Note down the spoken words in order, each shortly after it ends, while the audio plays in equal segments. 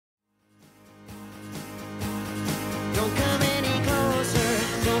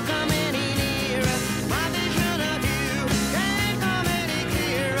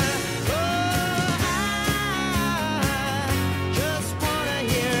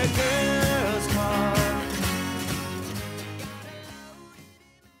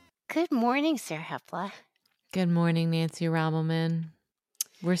morning, Sarah Hepla. Good morning, Nancy Rommelman.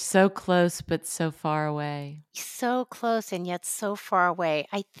 We're so close, but so far away. So close and yet so far away.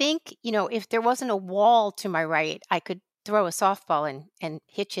 I think, if there wasn't a wall to my right, I could throw a softball and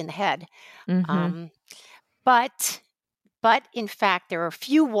hit you in the head. Mm-hmm. Um, but but in fact, there are a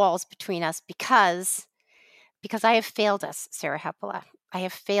few walls between us because I have failed us, Sarah Hepla. I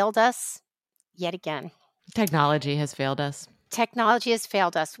have failed us yet again. Technology has failed us. Technology has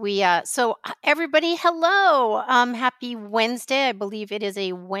failed us. So everybody, hello. Happy Wednesday. I believe it is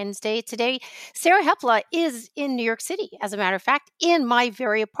a Wednesday today. Sarah Hepla is in New York City, as a matter of fact, in my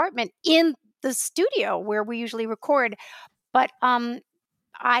very apartment, in the studio where we usually record. But I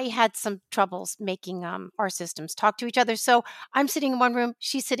had some troubles making our systems talk to each other. So I'm sitting in one room,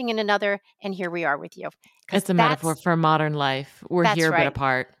 she's sitting in another, and here we are with you. Because It's a metaphor for modern life. We're that's here but right.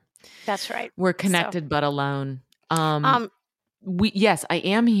 apart. That's right. We're So, connected but alone. um, Yes, I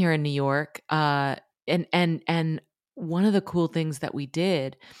am here in New York. And one of the cool things that we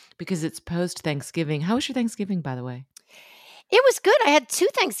did, because it's post Thanksgiving. How was your Thanksgiving, by the way? It was good. I had 2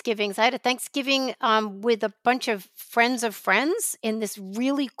 Thanksgivings. I had a Thanksgiving, with a bunch of friends in this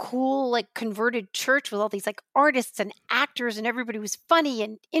really cool, like, converted church with all these, like, artists and actors, and everybody was funny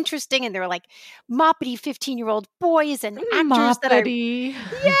and interesting, and they were, like, moppity 15-year-old boys and actors that I Moppity.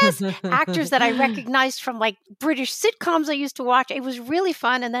 Yes, actors that I recognized from, like, British sitcoms I used to watch. It was really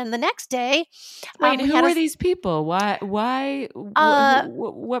fun, and then the next day, Wait, we who had are these people? uh, What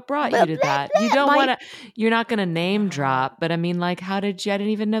brought blah, you to blah, that? You blah, don't my want to, you're not going to name drop, but I mean, like, I didn't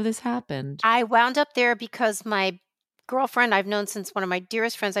even know this happened. I wound up there because my girlfriend I've known since one of my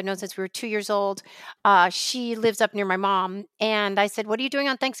dearest friends I've known since we were 2 years old, she lives up near my mom, and I said, "What are you doing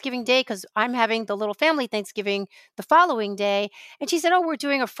on Thanksgiving Day? Because I'm having the little family Thanksgiving the following day." And she said, "Oh, we're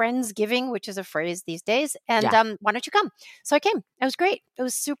doing a Friendsgiving," which is a phrase these days, "and, Yeah. why don't you come?" So I came. It was great. It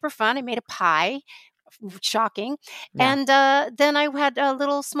was super fun. I made a pie, shocking, Yeah. and, then I had a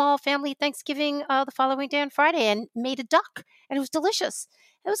little small family Thanksgiving, the following day on Friday and made a duck, and it was delicious.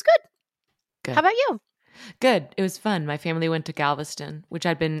 It was good. How Good. about you? Good. It was fun. My family went to Galveston, which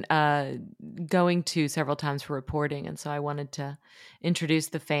I'd been going to several times for reporting, and so I wanted to introduce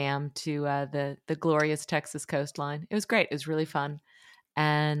the fam to the glorious Texas coastline. It was great. It was really fun.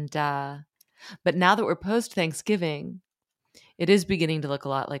 And but now that we're post Thanksgiving, it is beginning to look a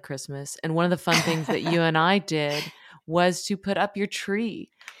lot like Christmas. And one of the fun things that you and I did was to put up your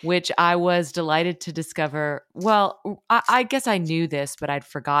tree, which I was delighted to discover. Well, I guess I knew this, but I'd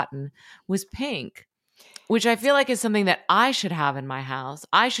forgotten, was pink, which I feel like is something that I should have in my house.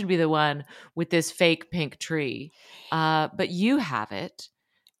 I should be the one with this fake pink tree. But you have it,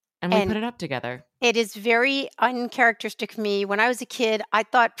 and we And put it up together. it is very uncharacteristic for me. When I was a kid, I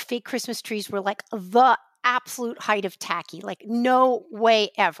thought fake Christmas trees were like the absolute height of tacky. Like, no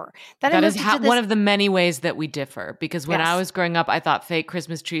way ever. Then I That is moved into one this. of the many ways that we differ. Because when I Yes. was growing up, I thought fake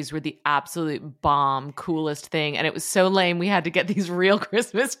Christmas trees were the absolute bomb, coolest thing. And it was so lame. We had to get these real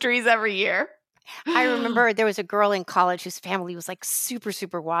Christmas trees every year. I remember there was a girl in college whose family was like super,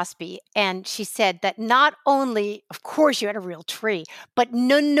 super waspy. And she said that not only, of course, you had a real tree, but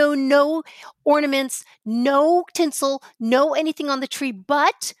no ornaments, no tinsel, no anything on the tree,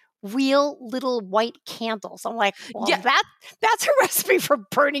 but real little white candles. I'm like, well, Yeah, that's a recipe for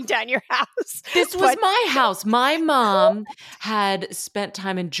burning down your house. this was But my house. My mom had spent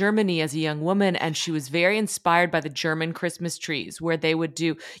time in Germany as a young woman, and she was very inspired by the German Christmas trees, where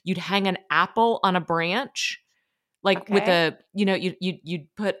you'd hang an apple on a branch, like with okay,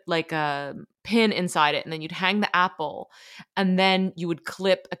 you'd put like a pin inside it, and then you'd hang the apple, and then you would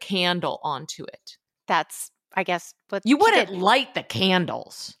clip a candle onto it. that's, I guess, what You she did. wouldn't light the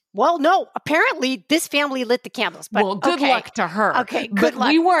candles. Well, no, apparently this family lit the candles, but Well, good okay. luck to her. Okay, good But luck.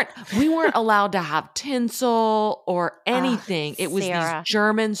 we weren't allowed to have tinsel or Ah, anything. It was these Sarah.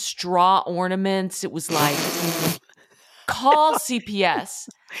 German straw ornaments. It was like, call CPS.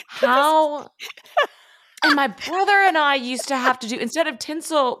 How and my brother and I used to have to do, instead of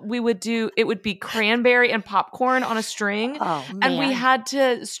tinsel, it would be cranberry and popcorn on a string. Oh, And we man. had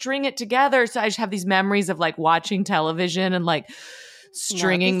to string it together. So I just have these memories of like watching television and like No,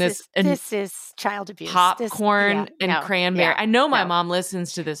 stringing this this is child abuse. popcorn and cranberry. Yeah, I know my no. mom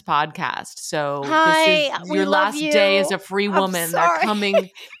listens to this podcast, so this is Hi, we your love last day as you. a free I'm woman.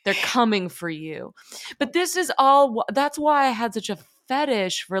 sorry. They're coming for you. But this is all, that's why I had such a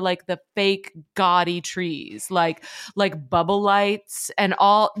fetish for like the fake gaudy trees, like bubble lights and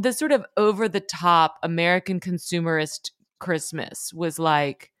all the sort of over the top American consumerist Christmas was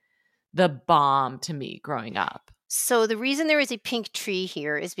like the bomb to me growing up. So the reason there is a pink tree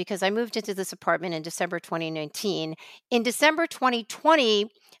here is because I moved into this apartment in December 2019. In December 2020,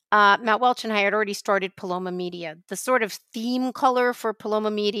 Matt Welch and I had already started Paloma Media. The sort of theme color for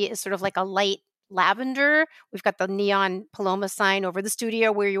Paloma Media is sort of like a light lavender. We've got the neon Paloma sign over the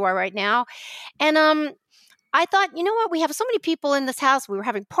studio where you are right now. And I thought, you know what? We have so many people in this house. We were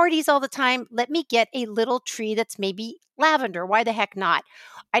having parties all the time. Let me get a little tree that's maybe lavender. Why the heck not?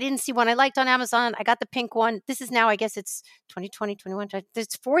 I didn't see one I liked on Amazon. I got the pink one. This is now, I guess it's 2020, 21.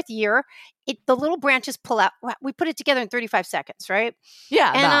 It's fourth year. The little branches pull out. We put it together in 35 seconds, right?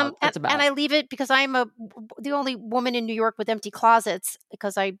 Yeah, And that's and about. I leave it because I'm the only woman in New York with empty closets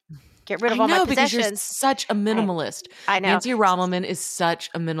because I get rid I of all my know because you're possessions. such a I minimalist. I know. Nancy Rommelman is such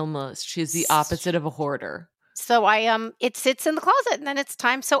a minimalist. She's the opposite of a hoarder. So it sits in the closet and then it's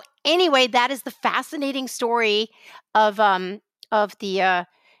time. So anyway, that is the fascinating story of the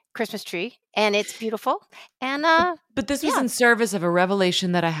Christmas tree, and it's beautiful. And But this was yeah. in service of a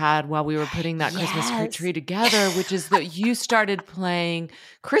revelation that I had while we were putting that Christmas Yes, tree together, which is that you started playing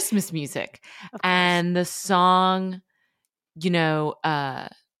Christmas music. of course. And the song,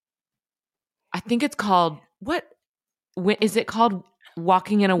 I think it's called what? Is it called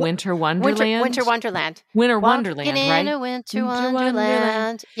Walking in a Wh- Winter Winter Wonderland? Wonderland. Winter Walking Wonderland, in right? a winter Winter Wonderland.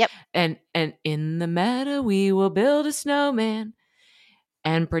 wonderland. Yep. And in the meadow we will build a snowman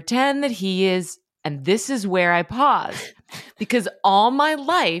and pretend that he is. And this is where I paused because all my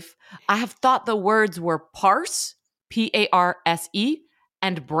life I have thought the words were parse, Parse,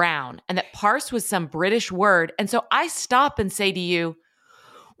 and brown, and that parse was some British word. And so I stop and say to you,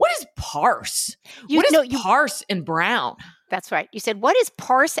 what is parse? You What is know you. parse and brown? That's right. You said, "What is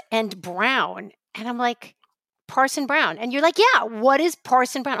Parse and Brown?" And I'm like, "Parson Brown." And you're like, "Yeah, what is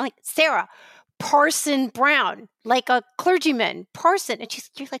Parson Brown?" I'm like, "Sarah, Parson Brown, like a clergyman, parson." And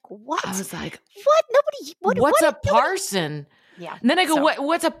you're like, I "What? was like, What? Nobody, what's a nobody." parson? Yeah. And then I go, So,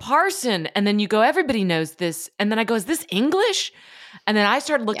 what's a parson? And then you go, everybody knows this. And then I go, is this English? And then I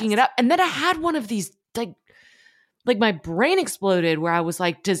started looking it yes. up. And then I had one of these like my brain exploded where I was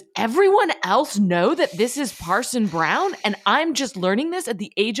like, does everyone else know that this is Parson Brown? And I'm just learning this at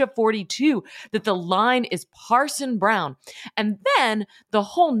the age of 42, that the line is Parson Brown. And then the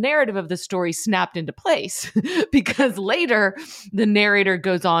whole narrative of the story snapped into place because later the narrator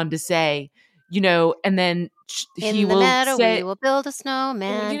goes on to say, and then he In the will meadow, we say, will build a well, you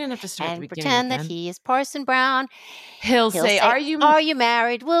snowman didn't have to start at the and beginning pretend that again. he is Parson Brown. He'll He'll say, say, are you "Are you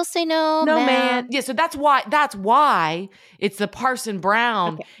married?" We'll say, "No, no man? ma'am." Yeah, so that's why it's the Parson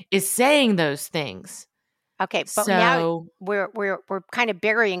Brown Okay. is saying those things. Okay, but now So we're kind of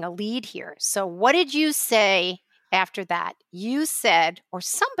burying a lead here. So what did you say after that? You said, or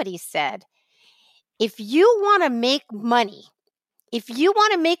somebody said, if you want to make money, if you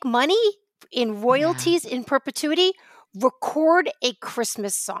want to make money in yeah, royalties in perpetuity, record a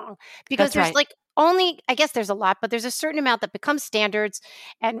Christmas song because that's there's right. like only, I guess there's a lot, but there's a certain amount that becomes standards.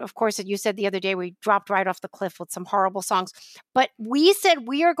 And of course, you said the other day we dropped right off the cliff with some horrible songs. But we said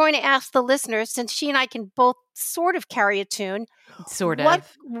we are going to ask the listeners, since she and I can both sort of carry a tune, Sort of.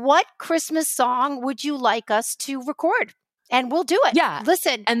 what Christmas song would you like us to record? And we'll do it. Yeah.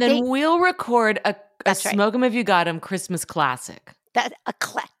 Listen, And then we'll record a that's right. Smoke 'em If You Got 'em Christmas classic. That a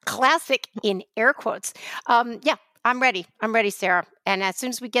classic in air quotes. Yeah, I'm ready. I'm ready, Sarah. And as soon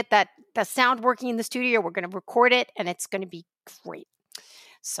as we get the sound working in the studio, we're going to record it, and it's going to be great.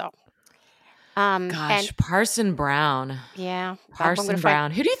 So, and Gosh, Parson Brown. yeah, I'm going to Parson find.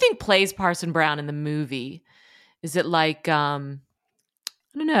 Brown. Who do you think plays Parson Brown in the movie? Is it like I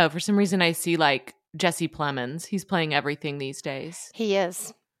don't know, for some reason I see like Jesse Plemons. He's playing everything these days. He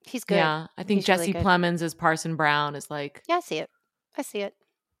is. He's good. Yeah, I think He's really Jesse good. Plemons as Parson Brown is like, Yeah, I see it. I see it.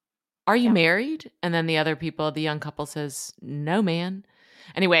 "Are you Yeah. married?" And then the other people, the young couple says, "No, man."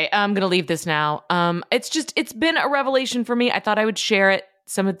 Anyway, I'm going to leave this now. It's been a revelation for me. I thought I would share it.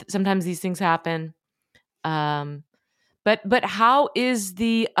 Sometimes these things happen. But how is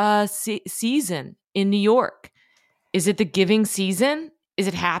the season in New York? Is it the giving season? Is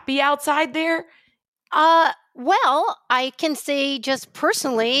it happy outside there? Well, I can say just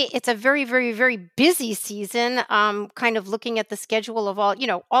personally, it's a very, very, very busy season. Kind of looking at the schedule of all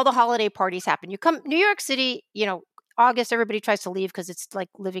the holiday parties happen. You come New York City, August, everybody tries to leave because it's like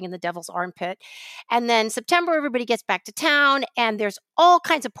living in the devil's armpit. And then September, everybody gets back to town and there's all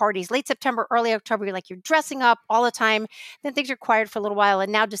kinds of parties. Late September, early October, you're dressing up all the time. Then things are quiet for a little while.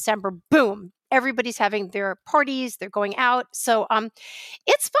 And now December, boom, everybody's having their parties. They're going out. So,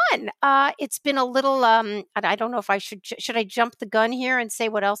 it's fun. It's been a little. I don't know if I should I jump the gun here and say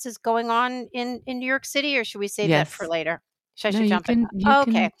what else is going on in New York City, or should we save that for Yes. later? I No, should you jump it? can you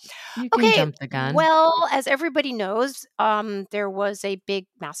Okay. can you can Okay. jump the gun. Well, as everybody knows, there was a big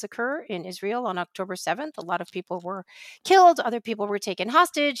massacre in Israel on October 7th. A lot of people were killed, other people were taken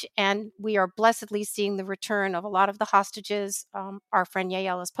hostage, and we are blessedly seeing the return of a lot of the hostages. Our friend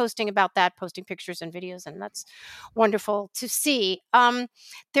Yael is posting about that, posting pictures and videos, and that's wonderful to see.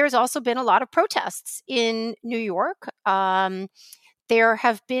 There's also been a lot of protests in New York. There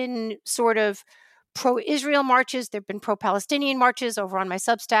have been sort of pro-Israel marches. There have been pro-Palestinian marches over on my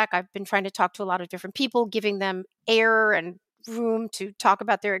Substack. I've been trying to talk to a lot of different people, giving them air and room to talk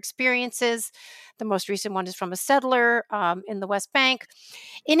about their experiences. The most recent one is from a settler in the West Bank.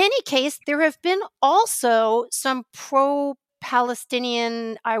 In any case, there have been also some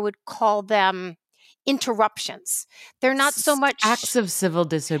pro-Palestinian, I would call them interruptions. They're not so much Acts of civil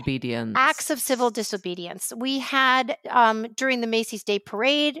disobedience. acts of civil disobedience. We had during the Macy's Day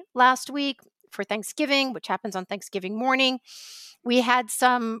Parade last week for Thanksgiving, which happens on Thanksgiving morning, we had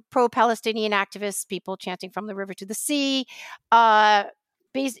some pro-Palestinian activists, people chanting from the river to the sea, uh,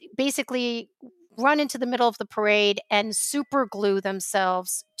 basically run into the middle of the parade and super glue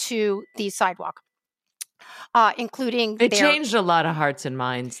themselves to the sidewalk, including They their. changed a lot of hearts and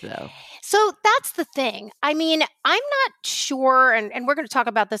minds, though. So that's the thing. I mean, I'm not sure, and we're going to talk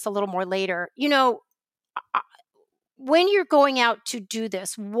about this a little more later. When you're going out to do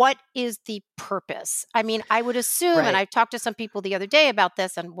this, what is the purpose? I mean, I would assume, and Right. I talked to some people the other day about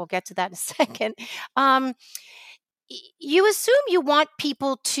this, and we'll get to that in a second. Um, you assume you want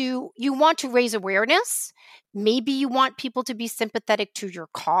to raise awareness. Maybe you want people to be sympathetic to your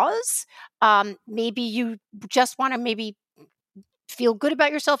cause. Maybe you just want to maybe feel good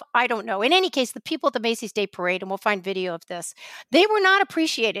about yourself. I don't know. In any case, the people at the Macy's Day Parade, and we'll find video of this, they were not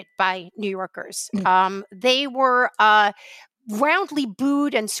appreciated by New Yorkers. They were roundly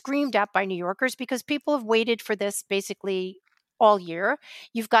booed and screamed at by New Yorkers because people have waited for this basically all year.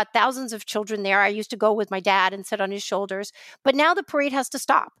 You've got thousands of children there. I used to go with my dad and sit on his shoulders, but now the parade has to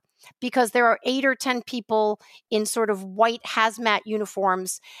stop because there are 8 or 10 people in sort of white hazmat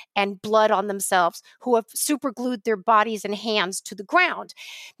uniforms and blood on themselves who have super glued their bodies and hands to the ground.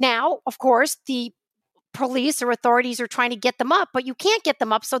 Now, of course, the police or authorities are trying to get them up, but you can't get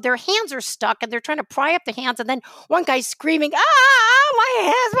them up. So their hands are stuck and they're trying to pry up the hands. And then one guy's screaming, my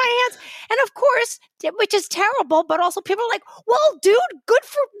hands, my hands. And of course, which is terrible, but also people are like, well, dude, what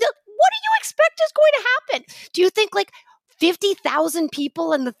do you expect is going to happen? Do you think like 50,000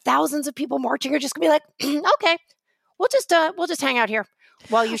 people and the thousands of people marching are just gonna be like, okay, we'll just hang out here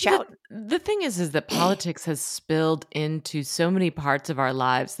while you shout. The thing is that politics has spilled into so many parts of our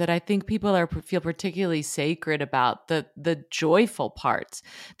lives that I think people feel particularly sacred about the joyful parts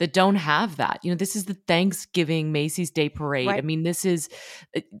that don't have that. You know, this is the Thanksgiving Macy's Day Parade. Right. I mean, it's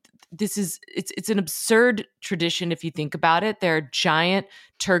an absurd tradition if you think about it. There are giant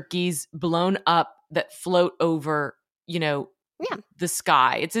turkeys blown up that float over, Yeah. the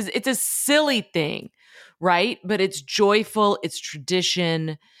sky. It's a silly thing, right? But it's joyful, it's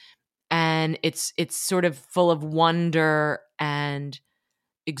tradition, and it's sort of full of wonder and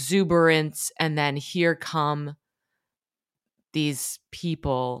exuberance. And then here come these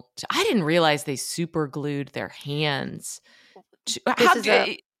people. I didn't realize they super glued their hands. This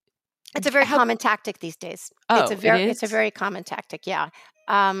is it's a very common tactic these days. Oh, it is? It's a very common tactic. Yeah.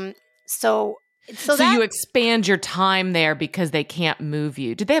 Um, so So that you expand your time there because they can't move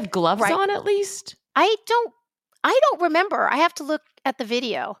you. Did they have gloves right. on at least? I don't remember. I have to look at the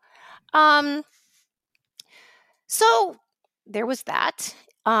video. So there was that.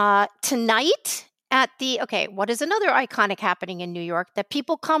 Tonight what is another iconic happening in New York that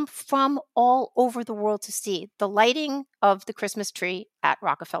people come from all over the world to see? The lighting of the Christmas tree at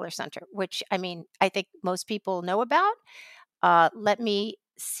Rockefeller Center, which I mean, I think most people know about. Let me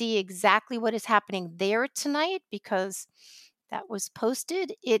see exactly what is happening there tonight because that was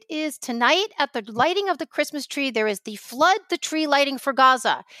posted. It is tonight at the lighting of the Christmas tree. There is the Flood the Tree lighting for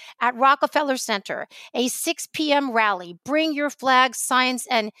Gaza at Rockefeller Center, a 6 p.m. rally. Bring your flags, signs,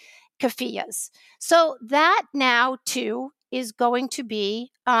 and keffiyehs. So that now, too, is going to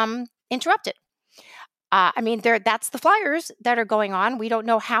be interrupted. I mean, that's the flyers that are going on. We don't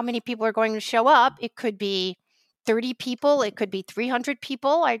know how many people are going to show up. It could be 30 people. It could be 300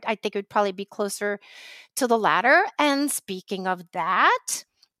 people. I think it would probably be closer to the latter. And speaking of that,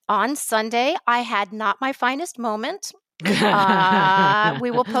 on Sunday, I had not my finest moment. We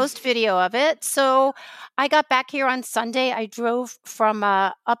will post video of it. So I got back here on Sunday. I drove from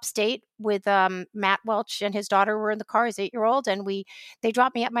upstate with Matt Welch and his daughter were in the car, his 8-year-old, and they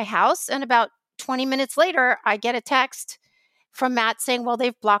dropped me at my house. And about 20 minutes later, I get a text from Matt saying, well,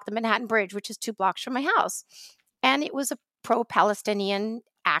 they've blocked the Manhattan Bridge, which is 2 blocks from my house. And it was a pro-Palestinian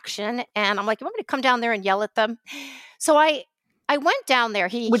action. And I'm like, you want me to come down there and yell at them? So I went down there.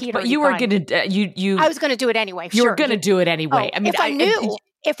 He'd But already you were gone. gonna I was going to do it anyway. you were Sure. gonna do it anyway. Oh, I mean,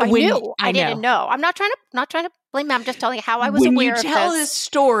 if I when knew, I know. didn't know. I'm not trying to blame him. I'm just telling you how I was When you aware of tell this this.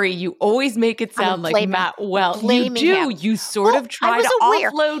 story, you always make it I'm sound like blaming, Matt. Well, you blaming do. him. You sort Well, of I try was to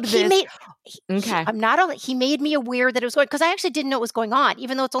aware. offload He this. made. Okay. I'm not only he made me aware that it was going because I actually didn't know what was going on,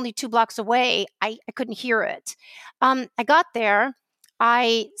 even though it's only 2 blocks away. I couldn't hear it. I got there.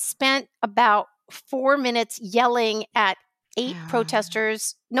 I spent about 4 minutes yelling at 8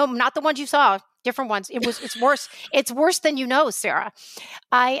 protesters. No, not the ones you saw. Different ones. It's worse. It's worse than you know, Sarah.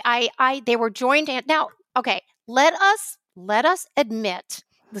 They were joined. Now, okay, let us admit.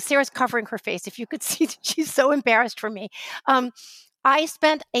 Sarah's covering her face. If you could see, she's so embarrassed for me. I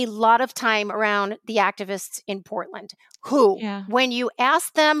spent a lot of time around the activists in Portland who, Yeah. when you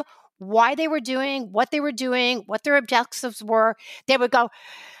asked them why they were doing, what what their objectives were, they would go,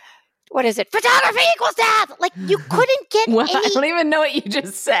 what is it? Photography equals death. Like you couldn't get Well, I any don't even know what you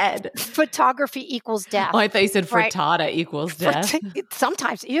just said. photography equals death. Oh, I thought you said right? frittata equals death.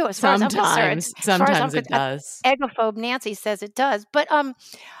 Sometimes, as far as I'm concerned, Sometimes it does. egophobe Nancy says it does. But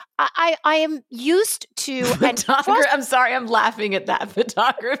I am used to I'm sorry, I'm laughing at that.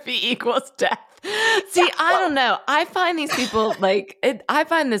 Photography equals death. See, yeah, I don't know. I find these people I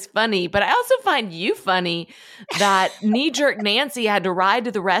find this funny, but I also find you funny that knee-jerk Nancy had to ride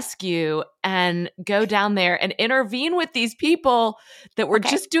to the rescue and go down there and intervene with these people that were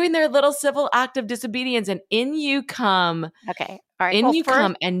just doing their little civil act of disobedience. And in you come. Okay. All right. In well, you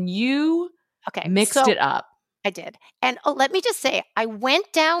come and you mixed it up. I did. And let me just say, I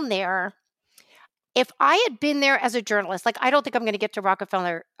went down there. If I had been there as a journalist, like I don't think I'm going to get to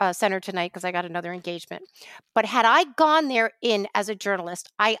Rockefeller Center tonight because I got another engagement. But had I gone there in as a journalist,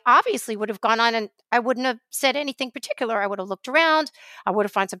 I obviously would have gone on and I wouldn't have said anything particular. I would have looked around. I would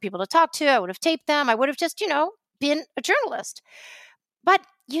have found some people to talk to. I would have taped them. I would have just, been a journalist. But,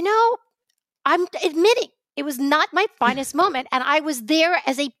 I'm admitting it was not my finest moment. And I was there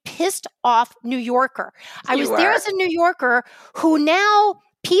as a pissed off New Yorker. I was there as a New Yorker who now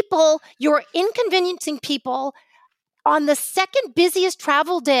you're inconveniencing people on the second busiest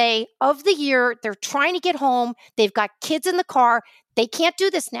travel day of the year. They're trying to get home. They've got kids in the car. They can't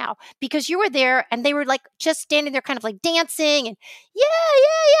do this now because you were there and they were like just standing there kind of like dancing and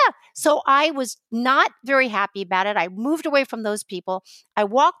yeah. So I was not very happy about it. I moved away from those people. I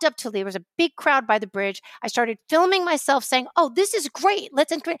walked up to there was a big crowd by the bridge. I started filming myself saying, "Oh, this is great.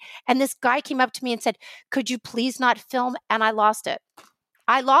 And this guy came up to me and said, "Could you please not film?" And I lost it.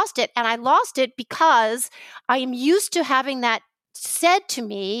 And I lost it because I am used to having that said to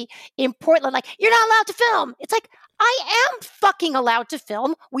me in Portland, like, you're not allowed to film. It's like, I am fucking allowed to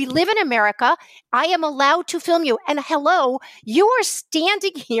film. We live in America. I am allowed to film you. And hello, you are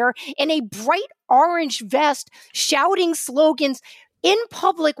standing here in a bright orange vest shouting slogans in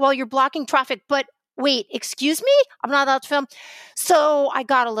public while you're blocking traffic. But wait, excuse me? I'm not allowed to film. So I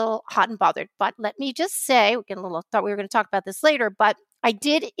got a little hot and bothered. But let me just say, thought we were going to talk about this later, but I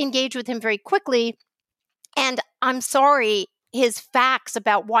did engage with him very quickly. And I'm sorry, his facts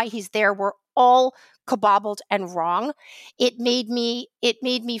about why he's there were all cabobbled and wrong. It made me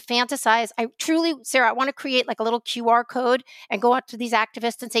fantasize. I truly, Sarah, I want to create like a little QR code and go out to these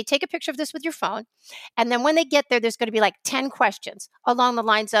activists and say, take a picture of this with your phone. And then when they get there, there's going to be like 10 questions along the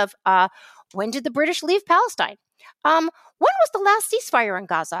lines of, when did the British leave Palestine? When was the last ceasefire in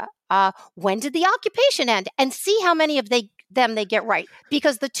Gaza? When did the occupation end? And see how many of them they get right.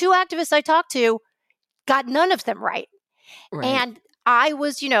 Because the two activists I talked to got none of them right. And I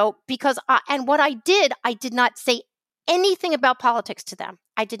was, and what I did not say anything about politics to them.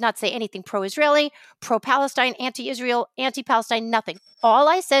 I did not say anything pro-Israeli, pro-Palestine, anti-Israel, anti-Palestine, nothing. All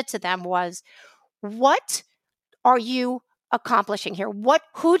I said to them was, what are you accomplishing here?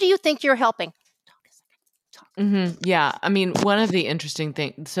 Who do you think you're helping? Mm-hmm. Yeah. I mean, one of the interesting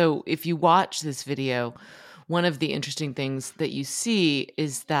things, so if you watch this video, one of the interesting things that you see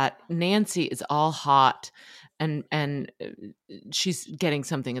is that Nancy is all hot and she's getting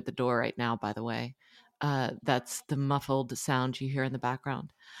something at the door right now, by the way. That's the muffled sound you hear in the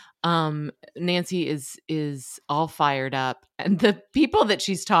background. Nancy is all fired up, and the people that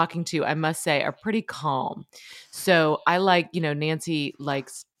she's talking to, I must say, are pretty calm. So I Nancy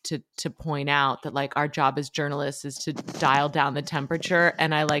likes to point out that like our job as journalists is to dial down the temperature,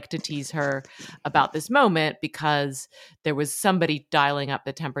 and I like to tease her about this moment because there was somebody dialing up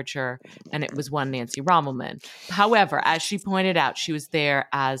the temperature, and it was one Nancy Rommelman. However, as she pointed out, she was there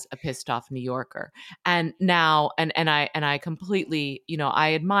as a pissed off New Yorker, and now and I completely,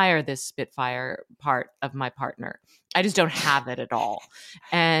 I admire this Spitfire part of my partner. I just don't have it at all.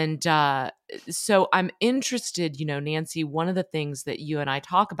 And so I'm interested, Nancy, one of the things that you and I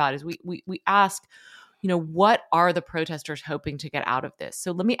talk about is we ask, what are the protesters hoping to get out of this?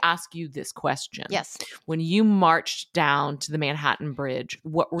 So let me ask you this question. Yes. When you marched down to the Manhattan Bridge,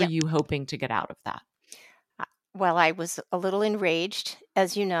 what were Yep. you hoping to get out of that? Well, I was a little enraged,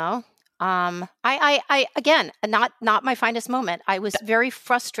 as you know. I again, not my finest moment. I was very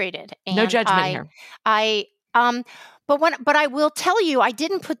frustrated, No and judgment here. I, but I will tell you, I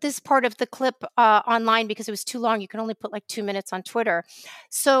didn't put this part of the clip online because it was too long. You can only put like 2 minutes on Twitter.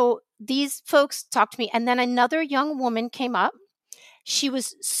 So these folks talked to me, and then another young woman came up. She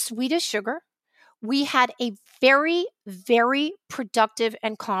was sweet as sugar. We had a very, very productive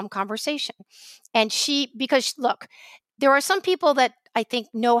and calm conversation. And because look, there are some people that I think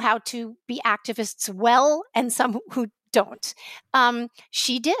know how to be activists well, and some who don't.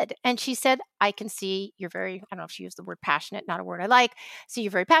 She did. And she said, I can see you're I don't know if she used the word passionate, not a word I like. See,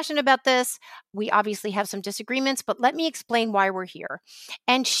 you're very passionate about this. We obviously have some disagreements, but let me explain why we're here.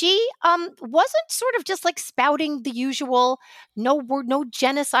 And she wasn't sort of just like spouting the usual, no word, no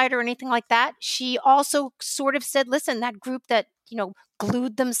genocide or anything like that. She also sort of said, listen, that group that,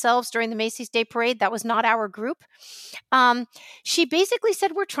 glued themselves during the Macy's Day Parade, that was not our group. She basically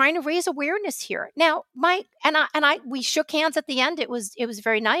said, we're trying to raise awareness here. Now, we shook hands at the end. It was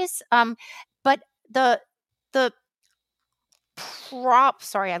very nice. But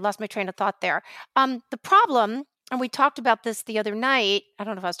sorry, I lost my train of thought there. The problem, and we talked about this the other night. I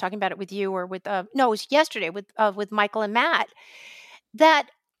don't know if I was talking about it with you or with, no, it was yesterday with Michael and Matt, that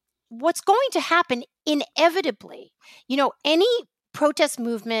what's going to happen inevitably, any protest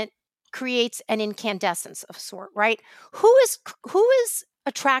movement creates an incandescence of sort, right? Who is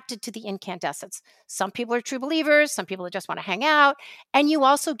attracted to the incandescence? Some people are true believers, some people that just want to hang out, and you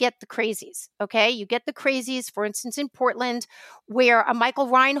also get the crazies, okay? You get the crazies, for instance, in Portland, where a Michael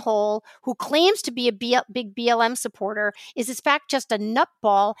Reinhold, who claims to be a big BLM supporter, is in fact just a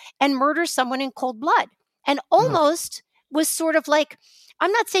nutball and murders someone in cold blood. And almost was sort of like,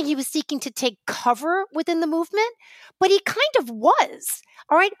 I'm not saying he was seeking to take cover within the movement, but he kind of was.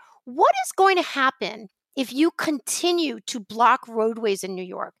 All right. What is going to happen if you continue to block roadways in New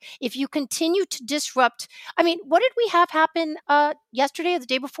York? If you continue to disrupt, I mean, what did we have happen yesterday or the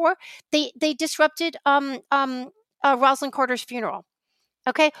day before? They disrupted Rosalind Carter's funeral.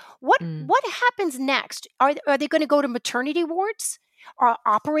 Okay. What happens next? Are they going to go to maternity wards or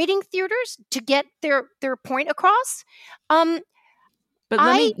operating theaters to get their point across? But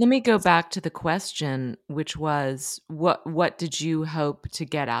let me go back to the question, which was what did you hope to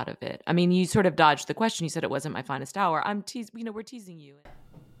get out of it? I mean, you sort of dodged the question. You said it wasn't my finest hour. We're teasing you.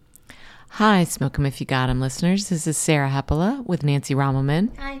 Hi, Smoke 'em if you got 'em, listeners. This is Sarah Hepola with Nancy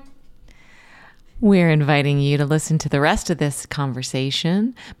Rommelman. Hi. We're inviting you to listen to the rest of this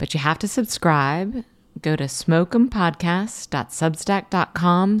conversation, but you have to subscribe. Go to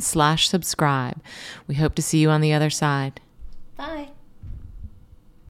smokeempodcast.substack.com/subscribe. We hope to see you on the other side. Bye.